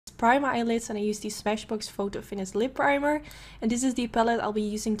prime my eyelids, and I use the Smashbox Photo Finish Lip Primer. And this is the palette I'll be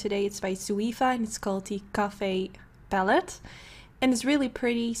using today. It's by Zoeva and it's called the Cafe palette. And it's really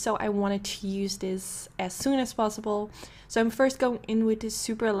pretty, so I wanted to use this as soon as possible. So I'm first going in with this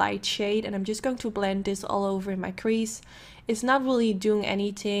super light shade, and I'm just going to blend this all over in my crease. It's not really doing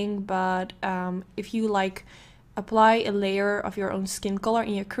anything, but if you like apply a layer of your own skin color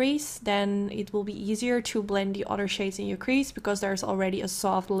in your crease, then it will be easier to blend the other shades in your crease because there's already a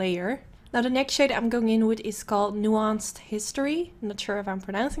soft layer. Now the next shade I'm going in with is called Nuanced History. I'm not sure if I'm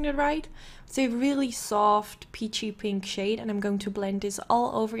pronouncing it right. It's a really soft peachy pink shade, and I'm going to blend this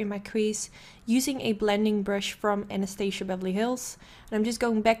all over in my crease using a blending brush from Anastasia Beverly Hills. And I'm just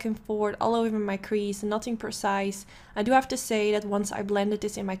going back and forth all over my crease, nothing precise. I do have to say that once I blended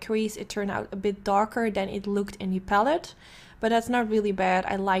this in my crease, it turned out a bit darker than it looked in the palette. But that's not really bad.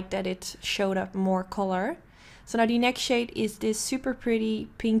 I like that it showed up more color. So now the next shade is this super pretty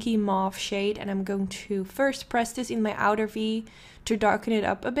pinky mauve shade, and I'm going to first press this in my outer V to darken it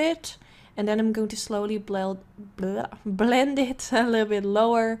up a bit, and then I'm going to slowly blend it a little bit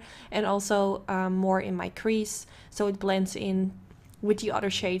lower and also more in my crease, so it blends in with the other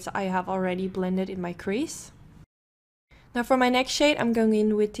shades I have already blended in my crease. Now for my next shade, I'm going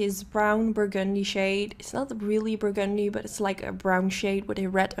in with this brown burgundy shade. It's not really burgundy, but it's like a brown shade with a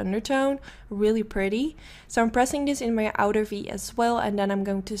red undertone. Really pretty. So I'm pressing this in my outer V as well, and then I'm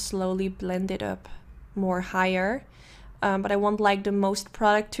going to slowly blend it up more higher. But I want like the most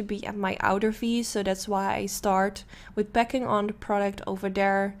product to be at my outer V, so that's why I start with packing on the product over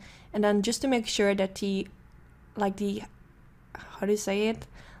there. And then just to make sure that how do you say it?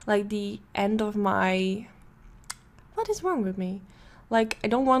 Like the end of my... What is wrong with me? Like, I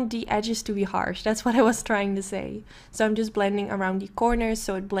don't want the edges to be harsh. That's what I was trying to say. So I'm just blending around the corners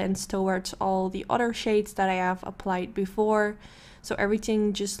so it blends towards all the other shades that I have applied before. So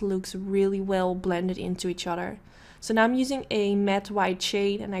everything just looks really well blended into each other. So now I'm using a matte white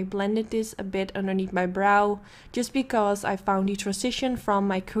shade, and I blended this a bit underneath my brow just because I found the transition from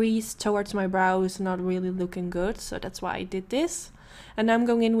my crease towards my brow is not really looking good. So that's why I did this. And now I'm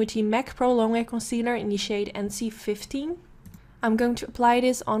going in with the MAC Pro Longwear Concealer in the shade NC15. I'm going to apply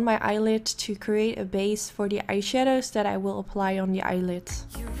this on my eyelid to create a base for the eyeshadows that I will apply on the eyelid.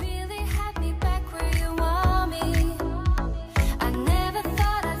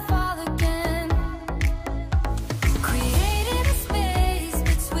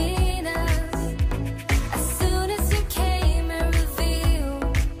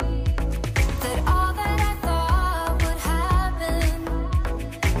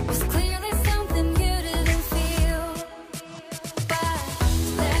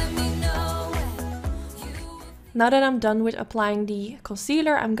 Now that I'm done with applying the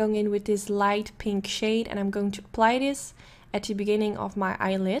concealer, I'm going in with this light pink shade, and I'm going to apply this at the beginning of my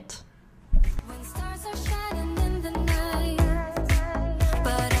eyelid.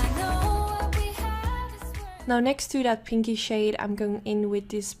 Now next to that pinky shade, I'm going in with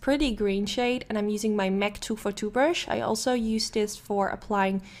this pretty green shade, and I'm using my MAC 242 brush. I also use this for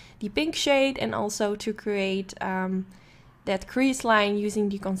applying the pink shade and also to create that crease line using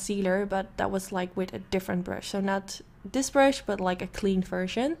the concealer, but that was like with a different brush, so not this brush but like a clean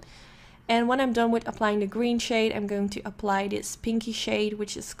version. And when I'm done with applying the green shade, I'm going to apply this pinky shade,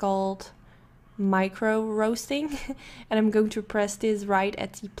 which is called Micro Roasting, and I'm going to press this right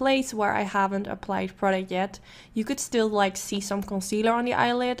at the place where I haven't applied product yet. You could still like see some concealer on the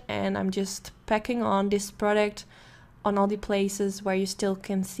eyelid, and I'm just packing on this product on all the places where you still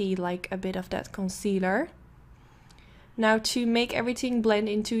can see like a bit of that concealer. Now to make everything blend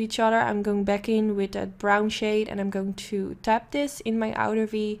into each other, I'm going back in with that brown shade, and I'm going to tap this in my outer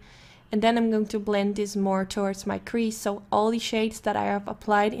V, and then I'm going to blend this more towards my crease, so all the shades that I have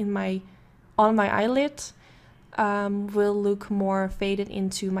applied on my eyelid will look more faded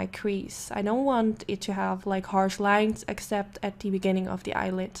into my crease. I don't want it to have like harsh lines except at the beginning of the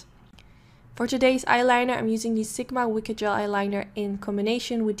eyelid. For today's eyeliner, I'm using the Sigma Wicked Gel Eyeliner in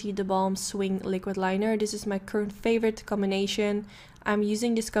combination with the Balm Swing Liquid Liner. This is my current favorite combination. I'm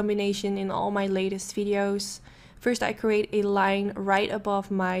using this combination in all my latest videos. First, I create a line right above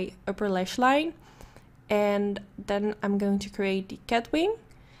my upper lash line, and then I'm going to create the cat wing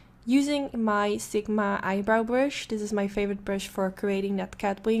using my Sigma eyebrow brush. This is my favorite brush for creating that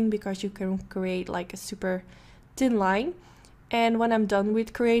cat wing because you can create like a super thin line. And when I'm done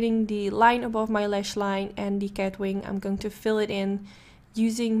with creating the line above my lash line and the cat wing, I'm going to fill it in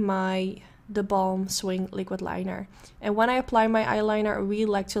using the Balm Swing Liquid Liner. And when I apply my eyeliner, I really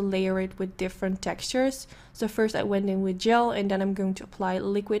like to layer it with different textures. So first I went in with gel, and then I'm going to apply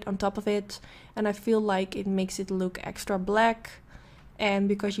liquid on top of it. And I feel like it makes it look extra black. and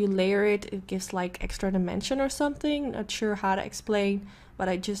because you layer it, it gives like extra dimension or something. Not sure how to explain, but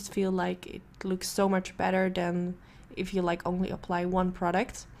I just feel like it looks so much better than if you like only apply one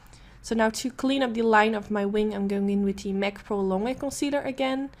product. So now to clean up the line of my wing, I'm going in with the MAC Pro Longe Concealer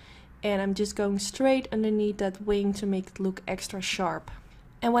again, and I'm just going straight underneath that wing to make it look extra sharp.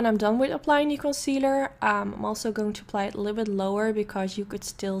 And when I'm done with applying the concealer, I'm also going to apply it a little bit lower because you could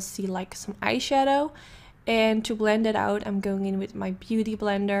still see like some eyeshadow. And to blend it out, I'm going in with my beauty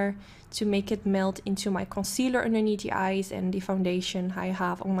blender to make it melt into my concealer underneath the eyes and the foundation I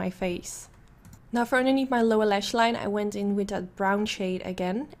have on my face. Now for underneath my lower lash line, I went in with that brown shade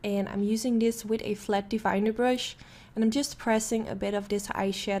again, and I'm using this with a flat definer brush, and I'm just pressing a bit of this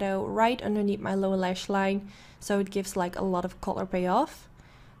eyeshadow right underneath my lower lash line so it gives like a lot of color payoff.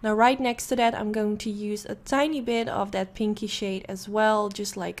 Now right next to that, I'm going to use a tiny bit of that pinky shade as well,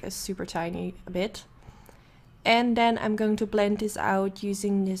 just like a super tiny bit. And then I'm going to blend this out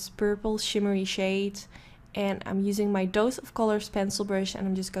using this purple shimmery shade, and I'm using my Dose of Colors pencil brush, and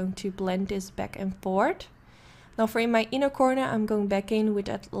I'm just going to blend this back and forth. Now for in my inner corner, I'm going back in with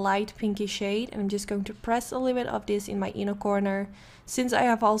that light pinky shade, and I'm just going to press a little bit of this in my inner corner. Since I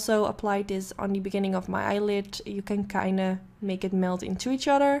have also applied this on the beginning of my eyelid, you can kind of make it melt into each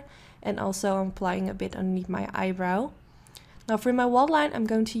other. And also I'm applying a bit underneath my eyebrow. Now for my waterline, I'm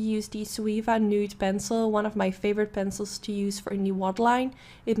going to use the Zoeva Nude pencil, one of my favorite pencils to use for any waterline.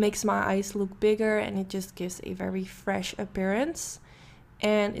 It makes my eyes look bigger and it just gives a very fresh appearance.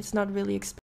 And it's not really expensive.